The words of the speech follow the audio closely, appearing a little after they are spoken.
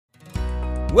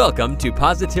Welcome to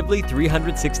Positively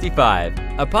 365,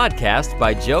 a podcast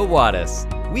by Joe Wattis.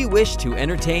 We wish to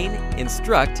entertain,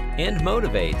 instruct, and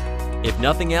motivate. If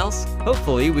nothing else,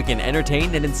 hopefully we can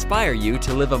entertain and inspire you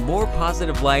to live a more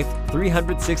positive life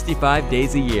 365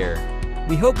 days a year.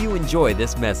 We hope you enjoy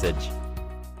this message.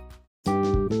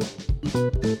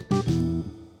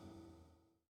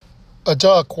 A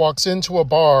duck walks into a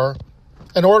bar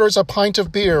and orders a pint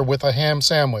of beer with a ham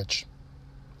sandwich.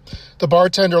 The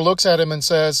bartender looks at him and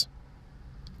says,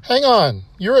 "Hang on,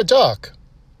 you're a duck."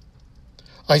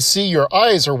 "I see your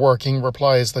eyes are working,"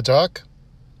 replies the duck.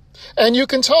 "And you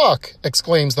can talk,"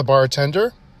 exclaims the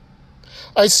bartender.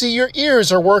 "I see your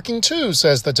ears are working too,"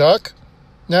 says the duck.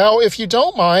 "Now, if you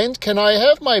don't mind, can I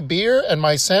have my beer and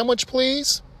my sandwich,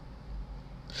 please?"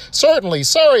 "Certainly,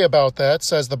 sorry about that,"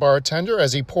 says the bartender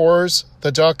as he pours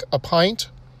the duck a pint.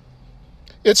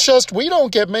 "It's just we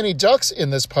don't get many ducks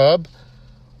in this pub.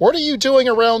 What are you doing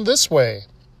around this way?"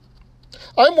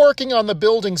 "I'm working on the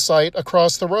building site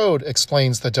across the road,"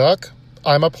 explains the duck.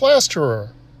 "I'm a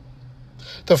plasterer."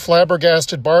 The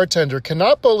flabbergasted bartender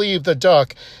cannot believe the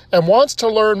duck and wants to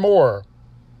learn more,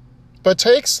 but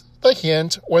takes the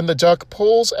hint when the duck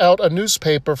pulls out a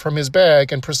newspaper from his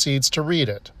bag and proceeds to read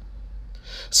it.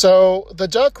 So the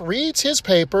duck reads his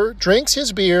paper, drinks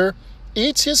his beer,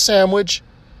 eats his sandwich,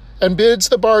 and bids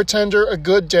the bartender a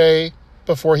good day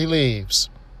before he leaves.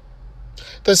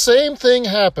 The same thing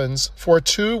happens for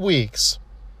 2 weeks.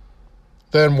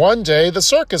 Then one day the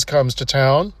circus comes to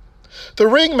town. The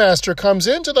ringmaster comes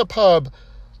into the pub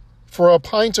for a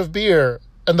pint of beer,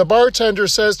 and the bartender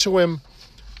says to him,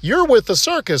 "You're with the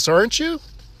circus, aren't you?"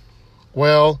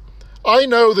 "Well, I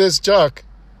know this duck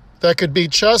that could be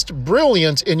just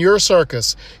brilliant in your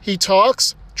circus. He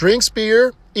talks, drinks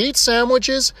beer, eats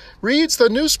sandwiches, reads the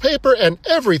newspaper, and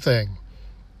everything."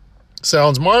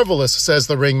 "Sounds marvelous," says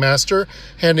the ringmaster,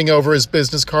 handing over his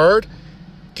business card.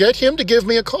 "Get him to give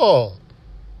me a call."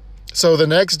 So the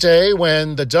next day,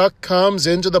 when the duck comes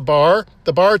into the bar,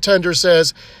 the bartender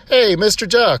says, "Hey, Mr.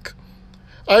 Duck,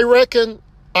 I reckon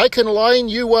I can line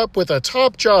you up with a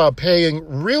top job paying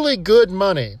really good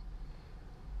money."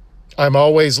 "I'm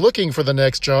always looking for the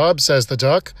next job," says the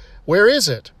duck. "Where is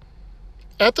it?"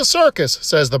 "At the circus,"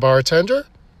 says the bartender.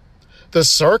 "The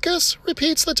circus?"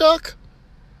 repeats the duck.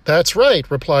 "That's right,"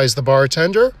 replies the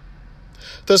bartender.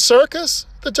 "The circus?"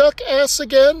 the duck asks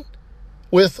again.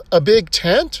 "With a big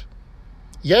tent?"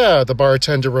 "Yeah," the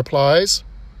bartender replies.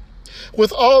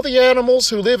 "With all the animals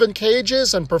who live in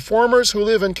cages and performers who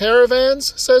live in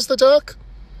caravans?" says the duck.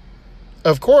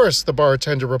 "Of course," the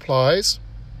bartender replies.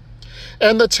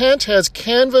 "And the tent has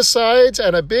canvas sides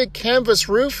and a big canvas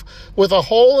roof with a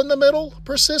hole in the middle?"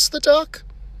 persists the duck.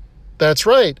 "That's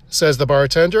right," says the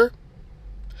bartender.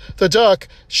 The duck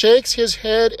shakes his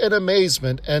head in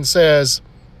amazement and says,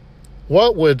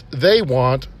 "What would they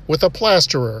want with a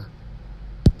plasterer?"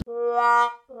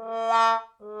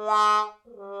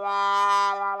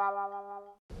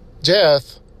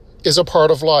 Death is a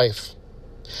part of life,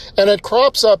 and it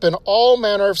crops up in all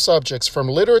manner of subjects from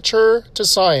literature to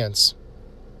science.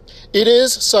 It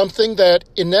is something that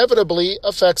inevitably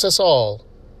affects us all.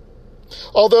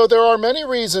 Although there are many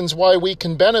reasons why we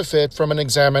can benefit from an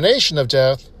examination of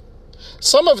death,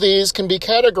 some of these can be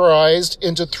categorized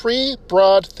into 3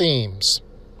 broad themes.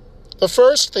 The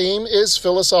first theme is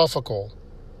philosophical.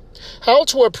 How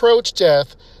to approach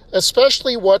death,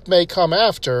 especially what may come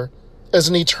after, is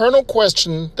an eternal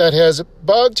question that has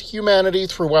bugged humanity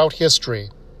throughout history.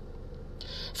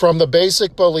 From the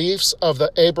basic beliefs of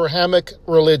the Abrahamic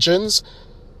religions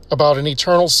about an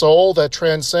eternal soul that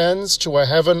transcends to a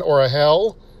heaven or a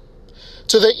hell,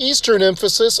 to the Eastern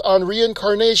emphasis on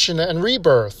reincarnation and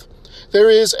rebirth, there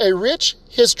is a rich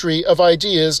history of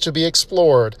ideas to be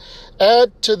explored.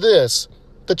 Add to this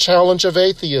the challenge of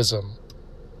atheism,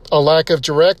 a lack of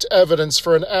direct evidence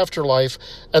for an afterlife,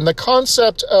 and the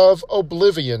concept of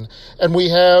oblivion, and we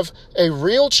have a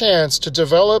real chance to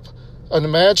develop an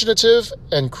imaginative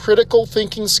and critical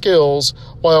thinking skills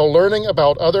while learning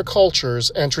about other cultures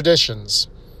and traditions.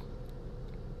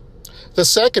 The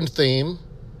second theme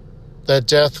that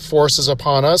death forces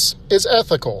upon us is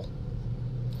ethical.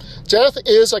 Death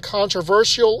is a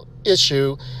controversial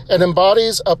issue and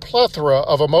embodies a plethora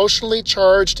of emotionally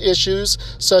charged issues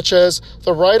such as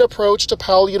the right approach to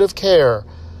palliative care,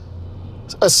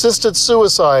 assisted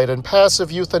suicide, and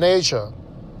passive euthanasia.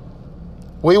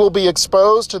 We will be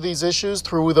exposed to these issues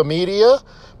through the media,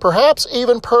 perhaps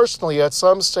even personally at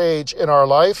some stage in our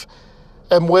life,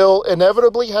 and will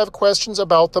inevitably have questions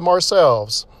about them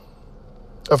ourselves.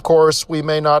 Of course, we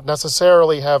may not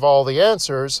necessarily have all the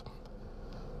answers,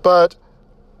 but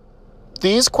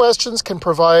these questions can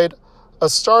provide a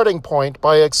starting point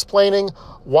by explaining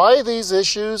why these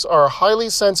issues are highly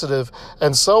sensitive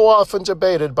and so often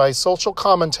debated by social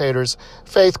commentators,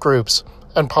 faith groups,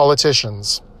 and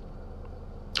politicians.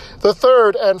 The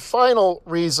third and final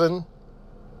reason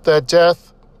that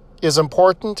death is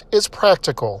important is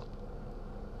practical.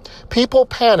 People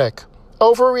panic,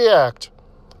 overreact,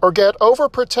 or get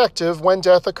overprotective when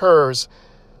death occurs,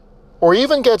 or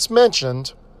even gets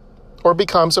mentioned or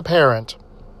becomes apparent.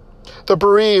 The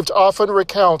bereaved often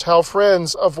recount how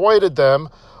friends avoided them,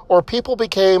 or people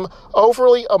became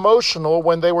overly emotional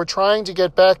when they were trying to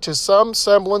get back to some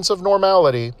semblance of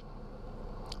normality.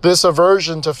 This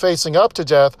aversion to facing up to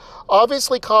death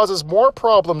obviously causes more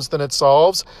problems than it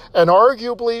solves, and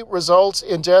arguably results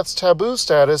in death's taboo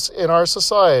status in our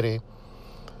society.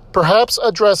 Perhaps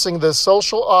addressing this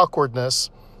social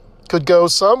awkwardness could go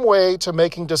some way to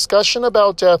making discussion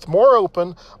about death more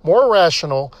open, more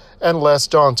rational, and less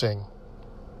daunting.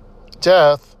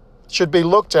 Death should be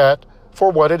looked at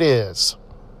for what it is,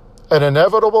 an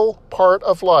inevitable part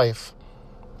of life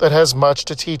that has much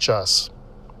to teach us.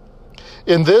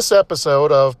 In this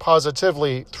episode of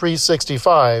Positively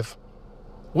 365,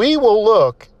 we will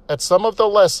look at some of the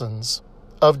lessons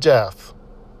of death.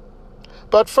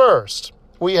 But first,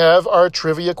 we have our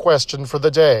trivia question for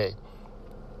the day.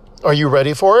 Are you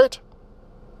ready for it?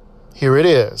 Here it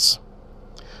is.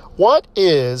 What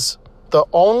is the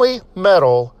only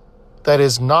metal that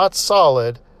is not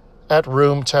solid at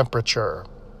room temperature?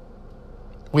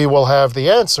 We will have the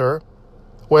answer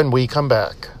when we come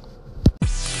back.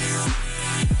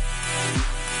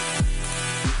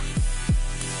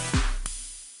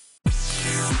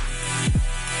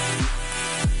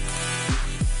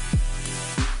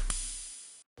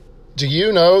 Do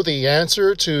you know the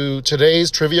answer to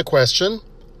today's trivia question?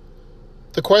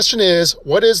 The question is,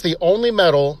 what is the only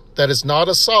metal that is not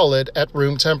a solid at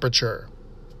room temperature?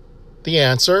 The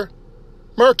answer,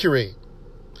 Mercury.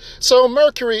 So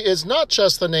Mercury is not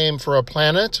just the name for a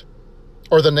planet,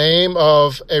 or the name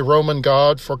of a Roman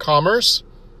god for commerce,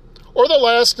 or the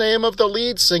last name of the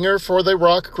lead singer for the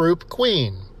rock group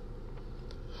Queen.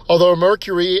 Although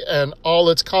mercury and all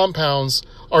its compounds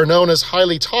are known as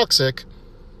highly toxic,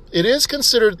 it is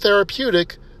considered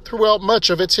therapeutic throughout much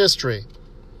of its history.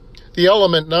 The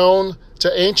element known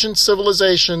to ancient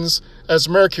civilizations as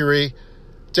mercury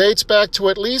dates back to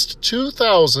at least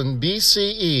 2000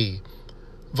 BCE.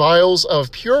 Vials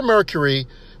of pure mercury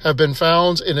have been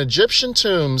found in Egyptian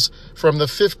tombs from the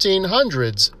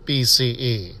 1500s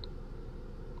BCE.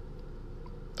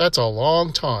 That's a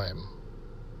long time.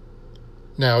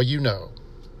 Now you know.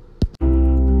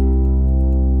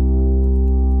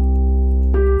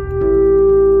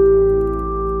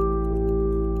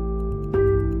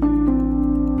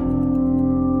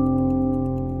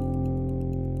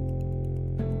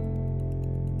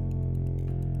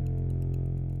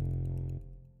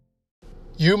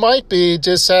 You might be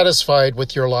dissatisfied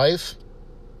with your life.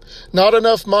 Not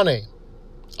enough money,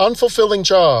 unfulfilling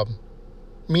job,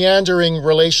 meandering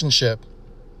relationship.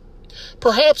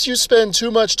 Perhaps you spend too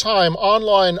much time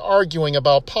online arguing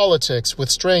about politics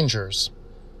with strangers.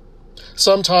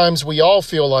 Sometimes we all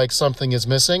feel like something is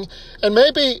missing, and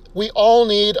maybe we all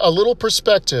need a little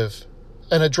perspective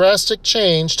and a drastic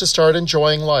change to start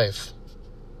enjoying life.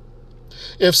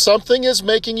 If something is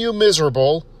making you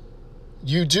miserable,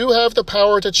 you do have the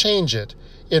power to change it.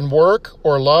 In work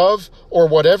or love or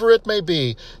whatever it may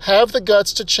be, have the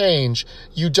guts to change.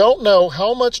 You don't know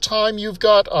how much time you've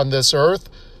got on this earth,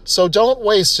 so don't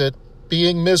waste it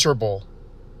being miserable.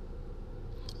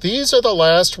 These are the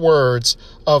last words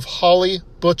of Holly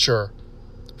Butcher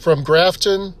from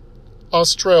Grafton,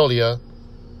 Australia.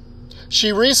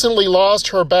 She recently lost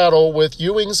her battle with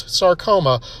Ewing's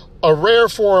sarcoma, a rare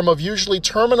form of usually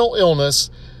terminal illness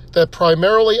that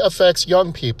primarily affects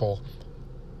young people.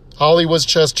 Holly was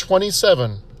just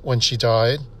 27 when she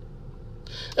died.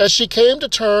 As she came to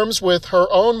terms with her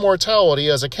own mortality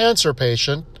as a cancer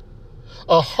patient,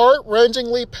 a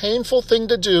heart-rendingly painful thing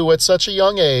to do at such a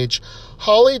young age,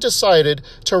 Holly decided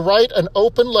to write an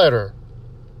open letter.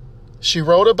 She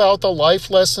wrote about the life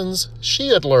lessons she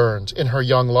had learned in her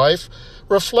young life,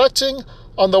 reflecting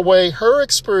on the way her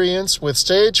experience with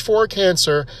stage 4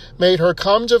 cancer made her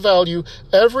come to value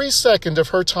every second of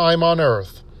her time on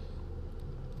earth.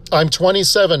 I'm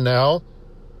 27 now.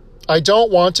 I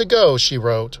don't want to go, she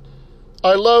wrote.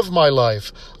 I love my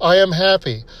life. I am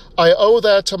happy. I owe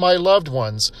that to my loved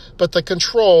ones, but the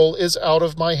control is out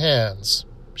of my hands,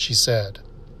 she said.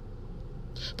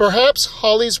 Perhaps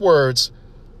Holly's words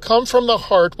come from the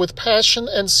heart with passion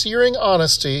and searing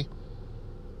honesty.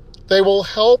 They will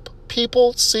help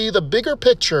people see the bigger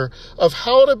picture of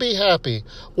how to be happy,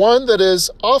 one that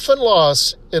is often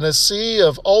lost in a sea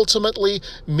of ultimately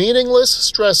meaningless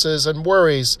stresses and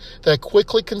worries that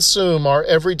quickly consume our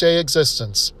everyday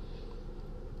existence.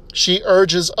 She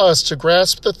urges us to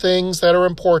grasp the things that are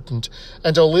important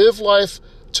and to live life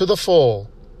to the full.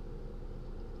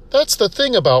 That's the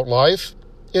thing about life.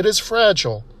 It is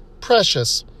fragile,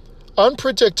 precious,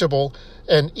 unpredictable,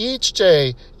 and each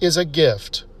day is a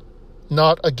gift,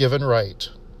 not a given right.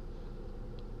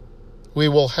 We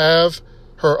will have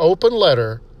her open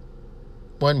letter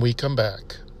when we come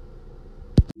back.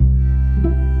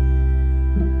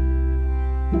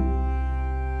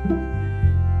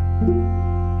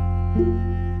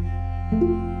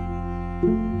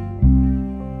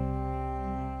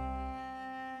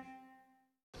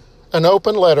 An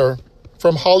open letter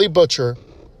from Holly Butcher,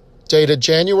 dated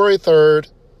January 3rd,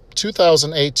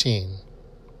 2018.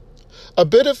 A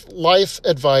bit of life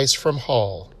advice from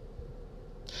Hall.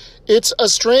 It's a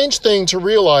strange thing to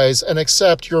realize and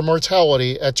accept your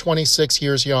mortality at 26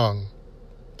 years young.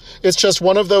 It's just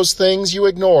one of those things you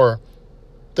ignore.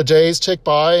 The days tick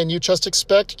by and you just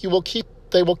expect they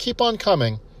will keep on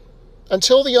coming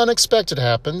until the unexpected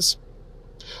happens.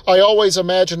 I always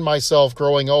imagined myself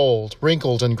growing old,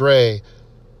 wrinkled, and gray,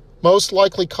 most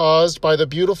likely caused by the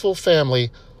beautiful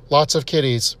family, lots of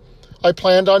kitties, I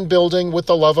planned on building with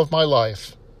the love of my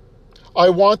life. I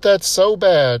want that so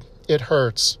bad, it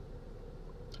hurts.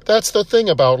 That's the thing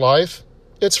about life.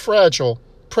 It's fragile,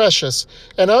 precious,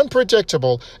 and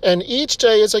unpredictable, and each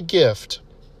day is a gift,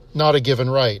 not a given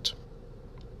right.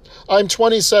 I'm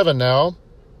 27 now.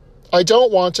 I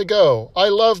don't want to go. I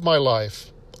love my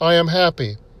life. I am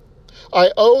happy.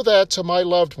 I owe that to my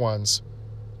loved ones,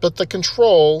 but the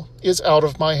control is out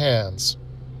of my hands.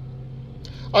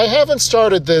 I haven't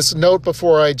started this note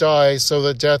before I die so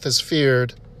that death is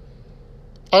feared.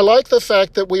 I like the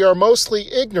fact that we are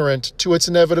mostly ignorant to its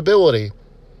inevitability,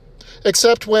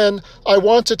 except when I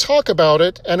want to talk about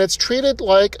it and it's treated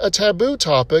like a taboo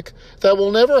topic that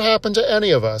will never happen to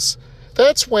any of us.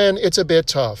 That's when it's a bit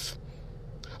tough.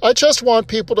 I just want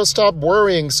people to stop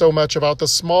worrying so much about the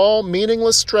small,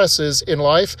 meaningless stresses in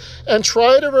life and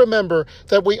try to remember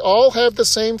that we all have the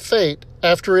same fate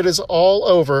after it is all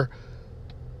over.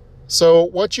 So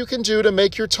what you can do to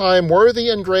make your time worthy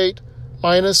and great,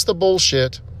 minus the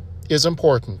bullshit, is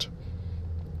important.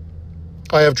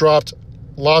 I have dropped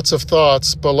lots of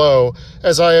thoughts below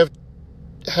as I have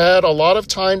had a lot of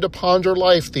time to ponder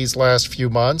life these last few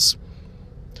months.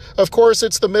 Of course,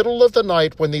 it's the middle of the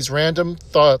night when these random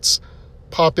thoughts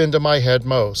pop into my head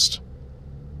most.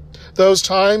 Those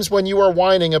times when you are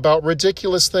whining about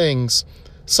ridiculous things,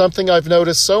 something I've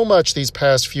noticed so much these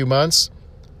past few months.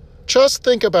 Just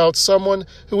think about someone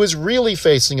who is really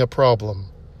facing a problem.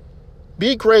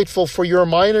 Be grateful for your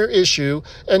minor issue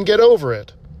and get over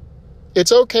it.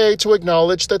 It's okay to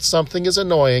acknowledge that something is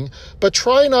annoying, but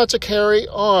try not to carry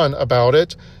on about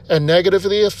it and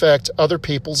negatively affect other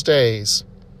people's days.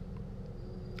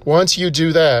 Once you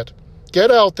do that, get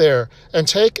out there and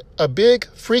take a big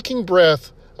freaking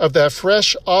breath of that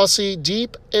fresh Aussie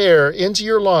deep air into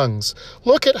your lungs.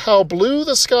 Look at how blue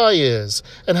the sky is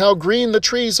and how green the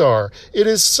trees are. It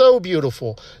is so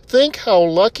beautiful. Think how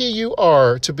lucky you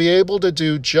are to be able to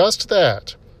do just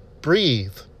that.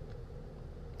 Breathe.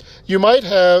 You might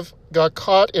have got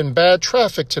caught in bad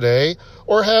traffic today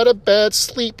or had a bad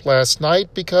sleep last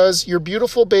night because your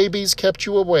beautiful babies kept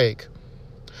you awake.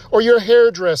 Or your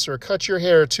hairdresser cut your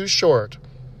hair too short.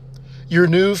 Your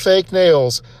new fake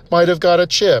nails might have got a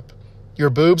chip. Your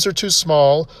boobs are too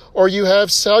small, or you have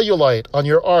cellulite on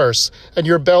your arse and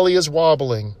your belly is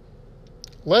wobbling.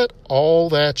 Let all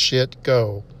that shit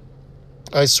go.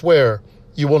 I swear,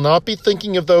 you will not be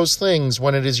thinking of those things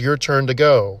when it is your turn to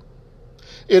go.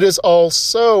 It is all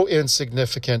so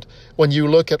insignificant when you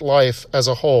look at life as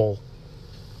a whole.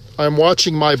 I'm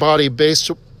watching my body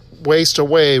waste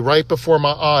away right before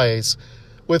my eyes,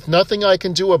 with nothing I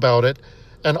can do about it,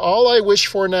 and all I wish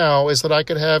for now is that I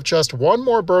could have just one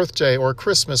more birthday or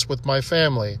Christmas with my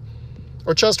family,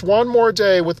 or just one more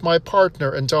day with my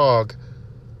partner and dog.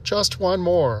 Just one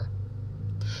more.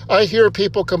 I hear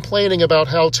people complaining about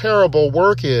how terrible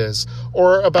work is,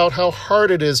 or about how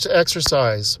hard it is to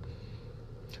exercise.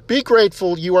 Be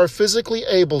grateful you are physically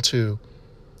able to.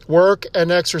 Work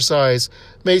and exercise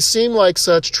may seem like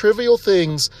such trivial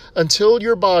things until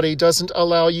your body doesn't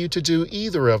allow you to do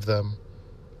either of them.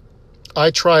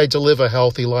 I tried to live a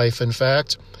healthy life, in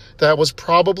fact. That was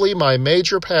probably my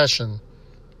major passion.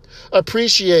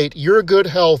 Appreciate your good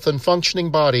health and functioning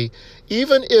body,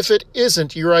 even if it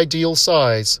isn't your ideal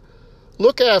size.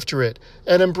 Look after it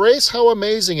and embrace how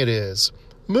amazing it is.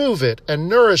 Move it and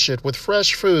nourish it with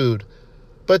fresh food,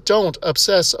 but don't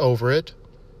obsess over it.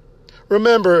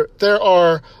 Remember, there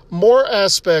are more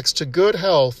aspects to good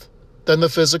health than the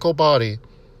physical body.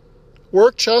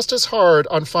 Work just as hard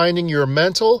on finding your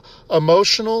mental,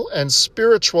 emotional, and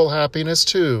spiritual happiness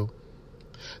too.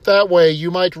 That way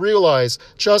you might realize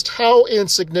just how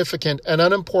insignificant and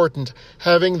unimportant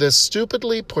having this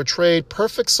stupidly portrayed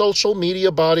perfect social media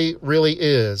body really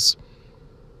is.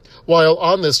 While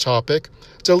on this topic,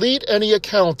 delete any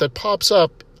account that pops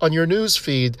up on your news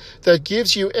feed that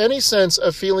gives you any sense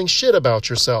of feeling shit about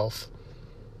yourself.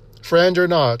 Friend or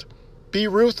not, be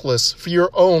ruthless for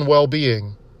your own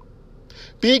well-being.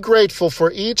 Be grateful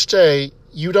for each day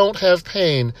you don't have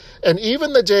pain, and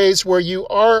even the days where you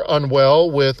are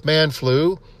unwell with man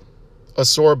flu, a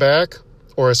sore back,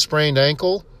 or a sprained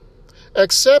ankle.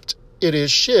 Accept it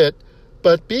is shit,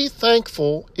 but be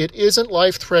thankful it isn't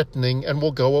life-threatening and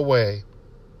will go away.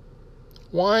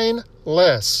 Whine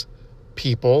less,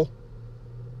 people,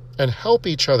 and help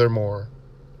each other more.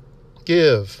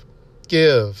 Give,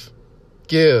 give,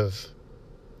 give.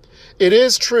 It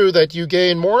is true that you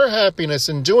gain more happiness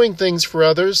in doing things for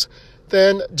others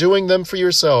than doing them for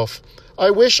yourself.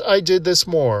 I wish I did this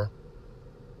more.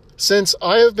 Since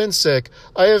I have been sick,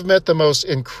 I have met the most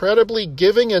incredibly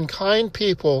giving and kind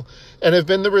people and have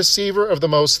been the receiver of the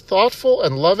most thoughtful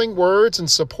and loving words and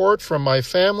support from my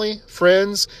family,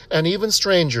 friends, and even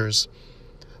strangers.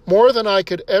 More than I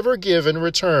could ever give in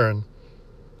return.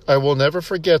 I will never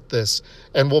forget this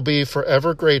and will be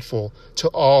forever grateful to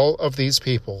all of these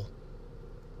people.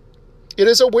 It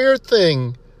is a weird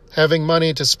thing having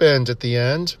money to spend at the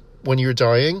end when you're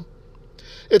dying.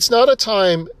 It's not a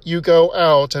time you go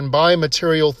out and buy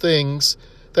material things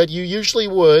that you usually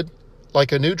would,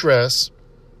 like a new dress.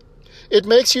 It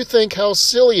makes you think how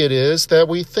silly it is that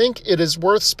we think it is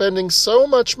worth spending so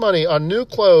much money on new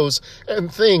clothes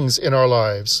and things in our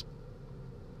lives.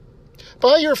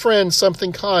 Buy your friend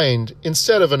something kind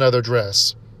instead of another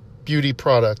dress, beauty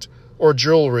product, or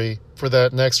jewelry for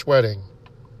that next wedding.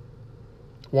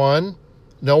 1.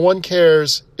 No one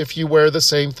cares if you wear the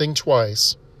same thing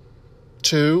twice.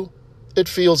 2. It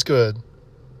feels good.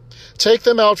 Take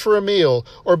them out for a meal,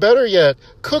 or better yet,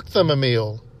 cook them a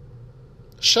meal.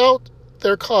 Shout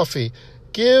their coffee.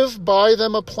 Buy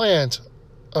them a plant,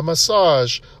 a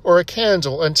massage, or a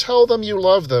candle, and tell them you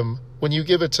love them when you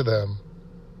give it to them.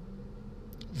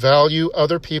 Value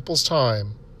other people's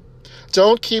time.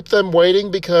 Don't keep them waiting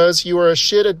because you are a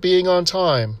shit at being on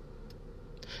time.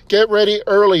 Get ready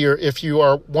earlier if you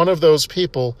are one of those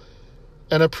people,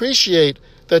 and appreciate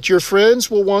that your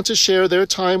friends will want to share their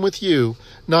time with you,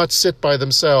 not sit by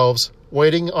themselves,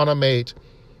 waiting on a mate.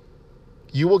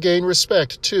 You will gain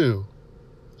respect, too.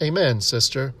 Amen,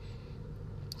 sister.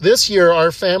 This year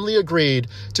our family agreed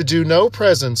to do no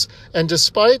presents, and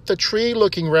despite the tree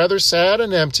looking rather sad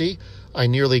and empty, I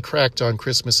nearly cracked on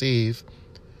Christmas Eve.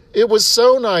 It was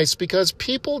so nice because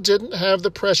people didn't have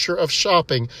the pressure of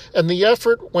shopping, and the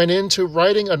effort went into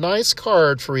writing a nice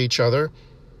card for each other.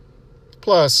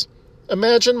 Plus,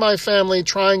 imagine my family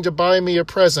trying to buy me a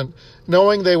present,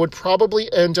 knowing they would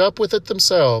probably end up with it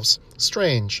themselves.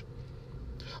 Strange.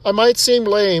 I might seem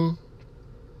lame,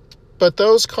 but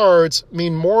those cards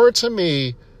mean more to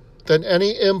me than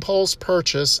any impulse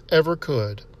purchase ever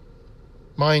could.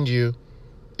 Mind you,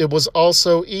 it was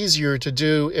also easier to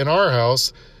do in our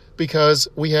house because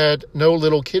we had no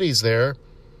little kitties there.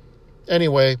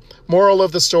 Anyway, moral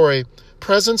of the story,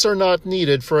 presents are not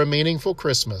needed for a meaningful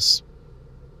Christmas.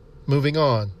 Moving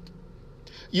on.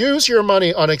 Use your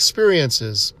money on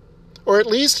experiences, or at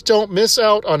least don't miss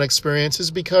out on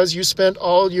experiences because you spent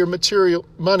all your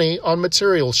money on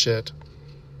material shit.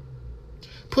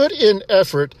 Put in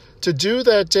effort to do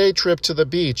that day trip to the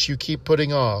beach you keep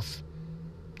putting off.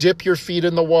 Dip your feet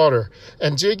in the water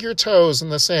and dig your toes in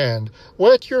the sand.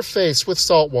 Wet your face with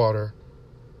salt water.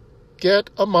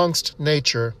 Get amongst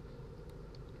nature.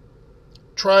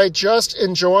 Try just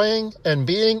enjoying and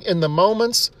being in the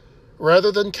moments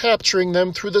rather than capturing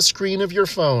them through the screen of your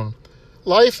phone.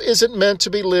 Life isn't meant to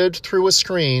be lived through a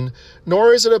screen,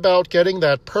 nor is it about getting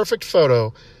that perfect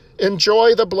photo.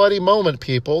 Enjoy the bloody moment,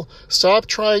 people. Stop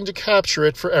trying to capture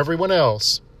it for everyone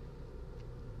else.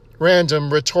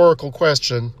 Random rhetorical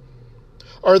question.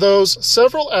 Are those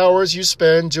several hours you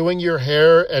spend doing your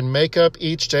hair and makeup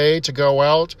each day to go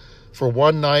out for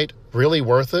one night really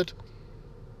worth it?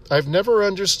 I've never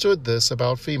understood this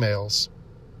about females.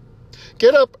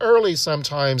 Get up early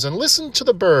sometimes and listen to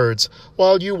the birds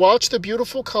while you watch the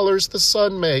beautiful colors the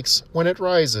sun makes when it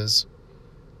rises.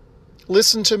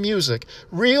 Listen to music.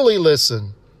 Really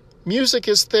listen. Music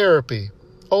is therapy.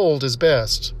 Old is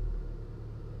best.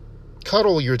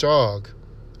 Cuddle your dog.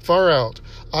 Far out.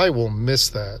 I will miss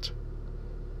that.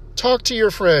 Talk to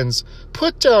your friends.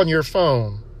 Put down your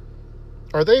phone.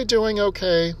 Are they doing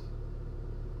okay?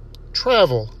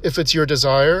 Travel if it's your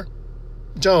desire.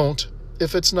 Don't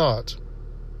if it's not.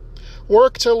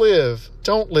 Work to live.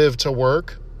 Don't live to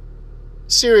work.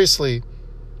 Seriously,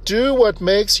 do what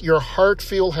makes your heart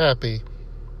feel happy.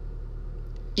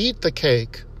 Eat the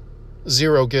cake.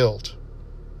 Zero guilt.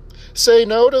 Say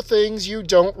no to things you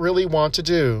don't really want to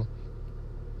do.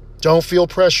 Don't feel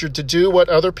pressured to do what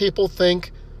other people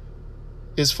think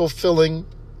is fulfilling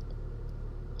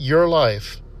your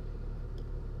life.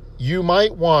 You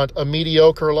might want a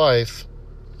mediocre life,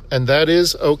 and that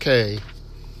is okay.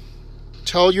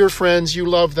 Tell your friends you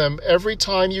love them every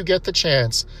time you get the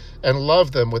chance, and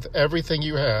love them with everything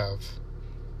you have.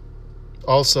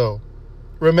 Also,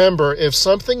 remember, if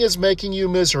something is making you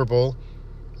miserable,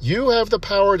 you have the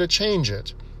power to change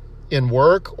it. In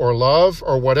work or love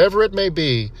or whatever it may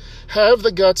be, have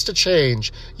the guts to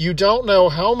change. You don't know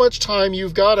how much time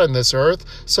you've got on this earth,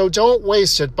 so don't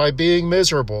waste it by being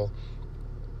miserable.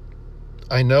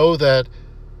 I know that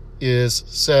is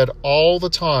said all the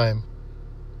time,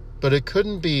 but it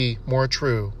couldn't be more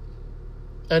true.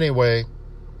 Anyway,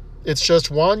 it's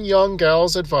just one young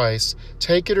gal's advice.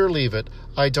 Take it or leave it.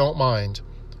 I don't mind.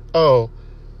 Oh,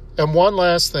 and one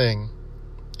last thing.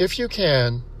 If you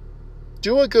can,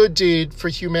 do a good deed for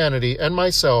humanity and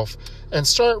myself and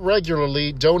start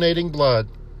regularly donating blood.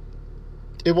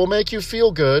 It will make you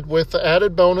feel good with the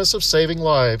added bonus of saving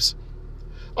lives.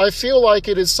 I feel like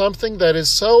it is something that is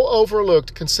so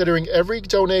overlooked considering every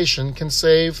donation can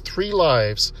save 3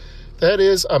 lives. That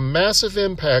is a massive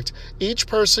impact each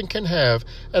person can have,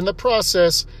 and the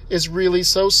process is really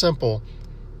so simple.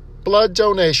 Blood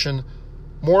donation,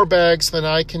 more bags than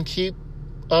I can keep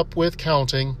up with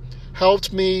counting,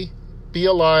 helped me be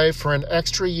alive for an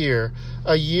extra year,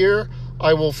 a year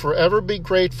I will forever be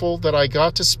grateful that I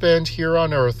got to spend here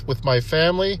on earth with my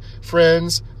family,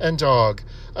 friends, and dog,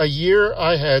 a year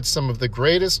I had some of the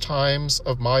greatest times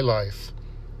of my life.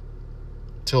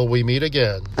 Till we meet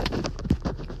again.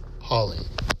 Holly.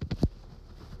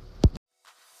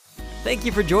 Thank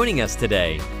you for joining us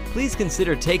today. Please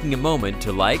consider taking a moment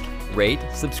to like, rate,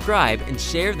 subscribe, and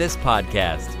share this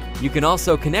podcast. You can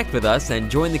also connect with us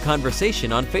and join the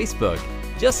conversation on Facebook.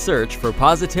 Just search for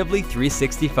Positively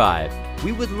 365.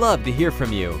 We would love to hear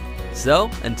from you. So,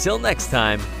 until next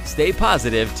time, stay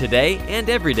positive today and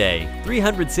every day,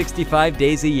 365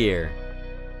 days a year.